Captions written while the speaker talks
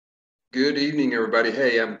Good evening, everybody.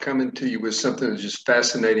 Hey, I'm coming to you with something that's just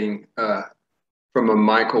fascinating from a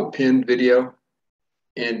Michael Penn video.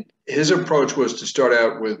 And his approach was to start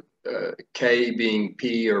out with K being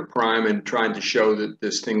P or prime and trying to show that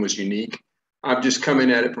this thing was unique. I'm just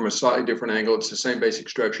coming at it from a slightly different angle. It's the same basic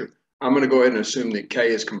structure. I'm going to go ahead and assume that K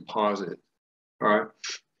is composite. All right.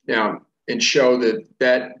 Now, and show that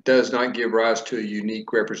that does not give rise to a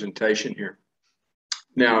unique representation here.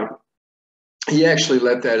 Now, he actually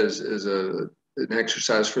left that as an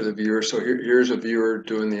exercise for the viewer. So here's a viewer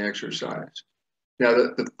doing the exercise. Now,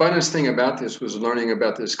 the funnest thing about this was learning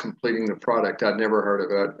about this completing the product. I'd never heard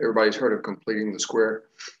of it. Everybody's heard of completing the square,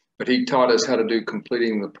 but he taught us how to do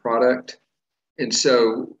completing the product. And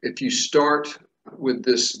so if you start with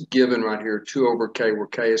this given right here, 2 over K, where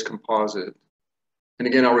K is composite. And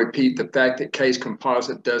again, I'll repeat, the fact that K is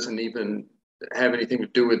composite doesn't even have anything to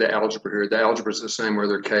do with the algebra here. The algebra is the same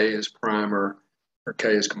whether K is prime or K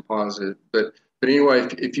is composite. But anyway,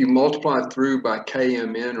 if you multiply through by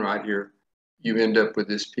KMN right here, you end up with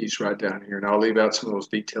this piece right down here. And I'll leave out some of those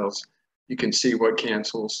details. You can see what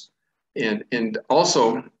cancels. And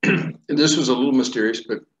also, this was a little mysterious,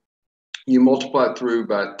 but you multiply through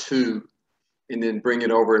by 2 and then bring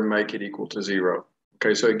it over and make it equal to 0.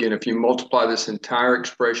 Okay, so again, if you multiply this entire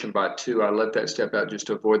expression by 2, I let that step out just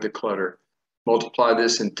to avoid the clutter. Multiply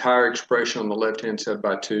this entire expression on the left-hand side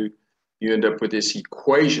by 2, you end up with this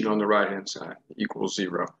equation on the right-hand side equals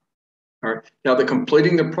 0. All right. Now, the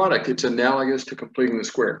completing the product, it's analogous to completing the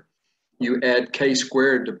square. You add K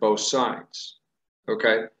squared to both sides.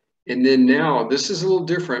 Okay. And then now, this is a little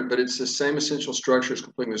different, but it's the same essential structure as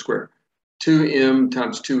completing the square. 2m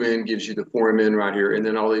times 2n gives you the 4mn right here. And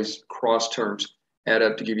then all these cross terms add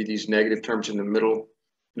up to give you these negative terms in the middle.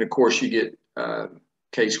 And of course, you get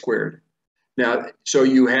K squared. Now, so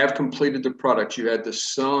you have completed the product. You had the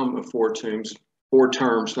sum of 4 terms,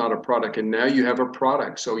 not a product. And now you have a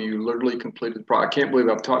product. So you literally completed the product. I can't believe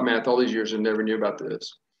I've taught math all these years and never knew about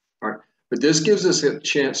this. All right. But this gives us a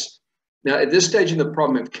chance. Now, at this stage in the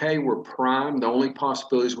problem, if K were prime, the only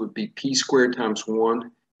possibilities would be P squared times 1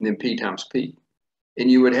 and then P times P.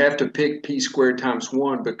 And you would have to pick P squared times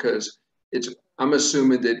 1 because I'm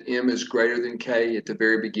assuming that M is greater than K at the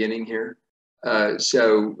very beginning here.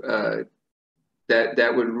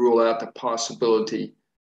 That would rule out the possibility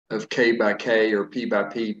of K by K or P by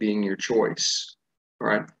P being your choice, all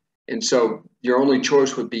right? And so your only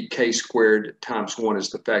choice would be K squared times 1 as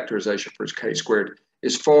the factorization for K squared.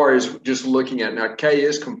 As far as just looking at, now K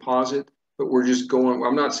is composite, but we're just going,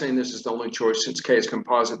 I'm not saying this is the only choice since K is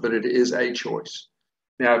composite, but it is a choice.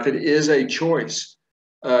 Now, if it is a choice,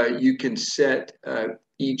 you can set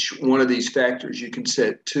each one of these factors. You can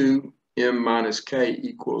set 2m minus K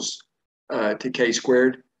equals to K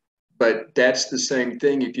squared. But that's the same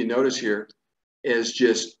thing, if you notice here, as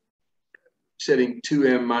just setting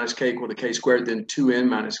 2m minus K equal to K squared, then 2n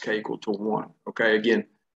minus K equal to 1. Okay, again,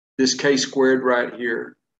 this K squared right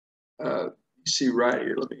here, you see right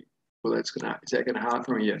here, well, is that gonna hide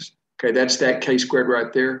for me? Yes. Okay, that's that K squared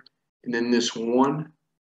right there. And then this 1,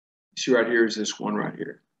 you see right here is this 1 right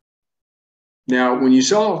here. Now, when you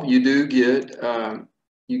solve, you do get,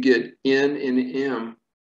 you get N and M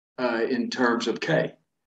in terms of K.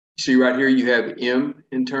 See right here, you have M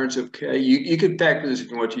in terms of K. You could factor this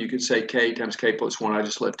if you want to. You could say K times K plus 1. I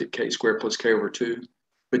just left it K squared plus K over 2.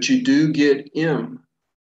 But you do get M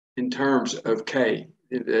in terms of K.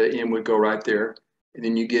 M would go right there. And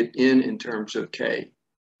then you get N in terms of K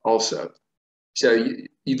also. So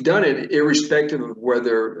you've done it irrespective of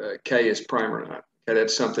whether K is prime or not. Okay,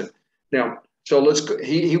 that's something. Now, so let's go.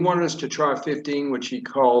 He wanted us to try 15, which he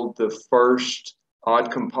called the first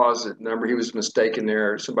odd composite number. He was mistaken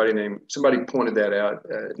there. Somebody pointed that out.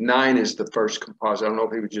 9 is the first composite. I don't know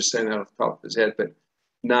if he was just saying that off the top of his head, but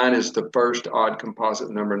 9 is the first odd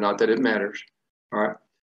composite number. Not that it matters. All right.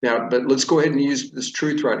 Now, but let's go ahead and use this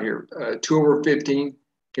truth right here. 2 over 15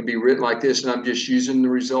 can be written like this, and I'm just using the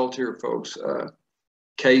result here, folks.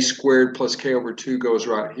 K squared plus K over 2 goes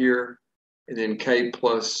right here, and then K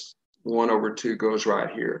plus 1 over 2 goes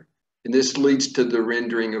right here. And this leads to the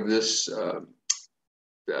rendering of this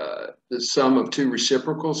the sum of 2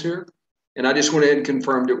 reciprocals here. And I just went ahead and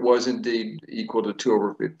confirmed it was indeed equal to 2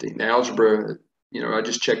 over 15. The algebra, I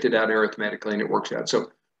just checked it out arithmetically and it works out.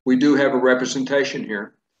 So we do have a representation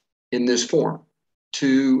here in this form.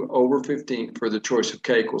 2 over 15 for the choice of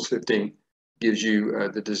K equals 15 gives you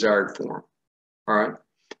the desired form. All right.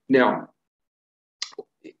 Now,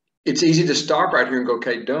 it's easy to stop right here and go,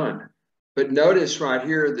 okay, done. But notice right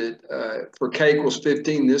here that for K equals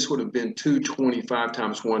 15, this would have been 225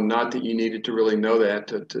 times 1. Not that you needed to really know that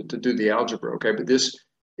to do the algebra, okay? But this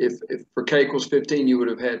if for k equals 15, you would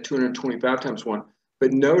have had 225 times 1.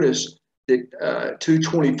 But notice that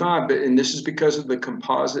 225, and this is because of the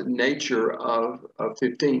composite nature of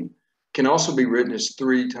 15, can also be written as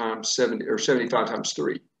 3 times 70 or 75 times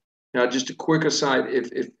 3. Now, just a quick aside,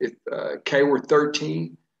 if k were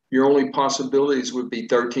 13, your only possibilities would be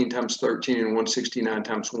 13 times 13 and 169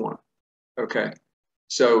 times 1. Okay.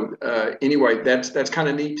 So anyway, that's kind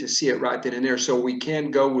of neat to see it right then and there. So we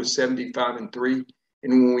can go with 75 and 3.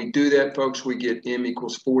 And when we do that, folks, we get m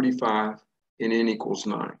equals 45 and n equals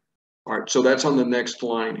 9. All right, so that's on the next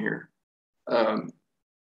line here. And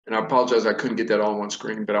I apologize, I couldn't get that all on one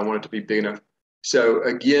screen, but I want it to be big enough. So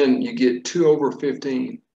again, you get 2 over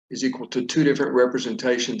 15 is equal to 2 different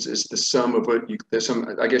representations. It's the sum of what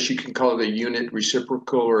I guess you can call it a unit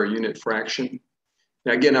reciprocal or a unit fraction.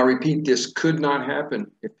 Now, again, I repeat, this could not happen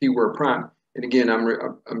if p were a prime. And again,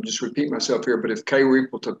 I'm just repeating myself here, but if k were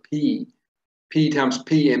equal to p times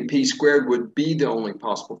p and p squared would be the only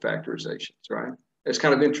possible factorizations, right? That's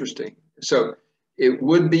kind of interesting. So it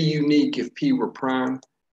would be unique if p were prime.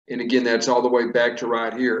 And again, that's all the way back to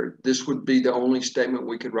right here. This would be the only statement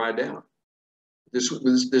we could write down. This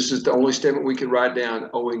is the only statement we could write down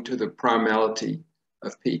owing to the primality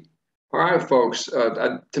of p. All right, folks,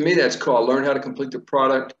 to me, that's cool. I learned how to complete the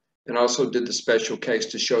product and also did the special case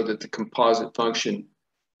to show that the composite function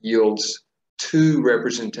yields 2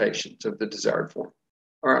 representations of the desired form.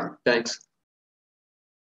 All right, thanks.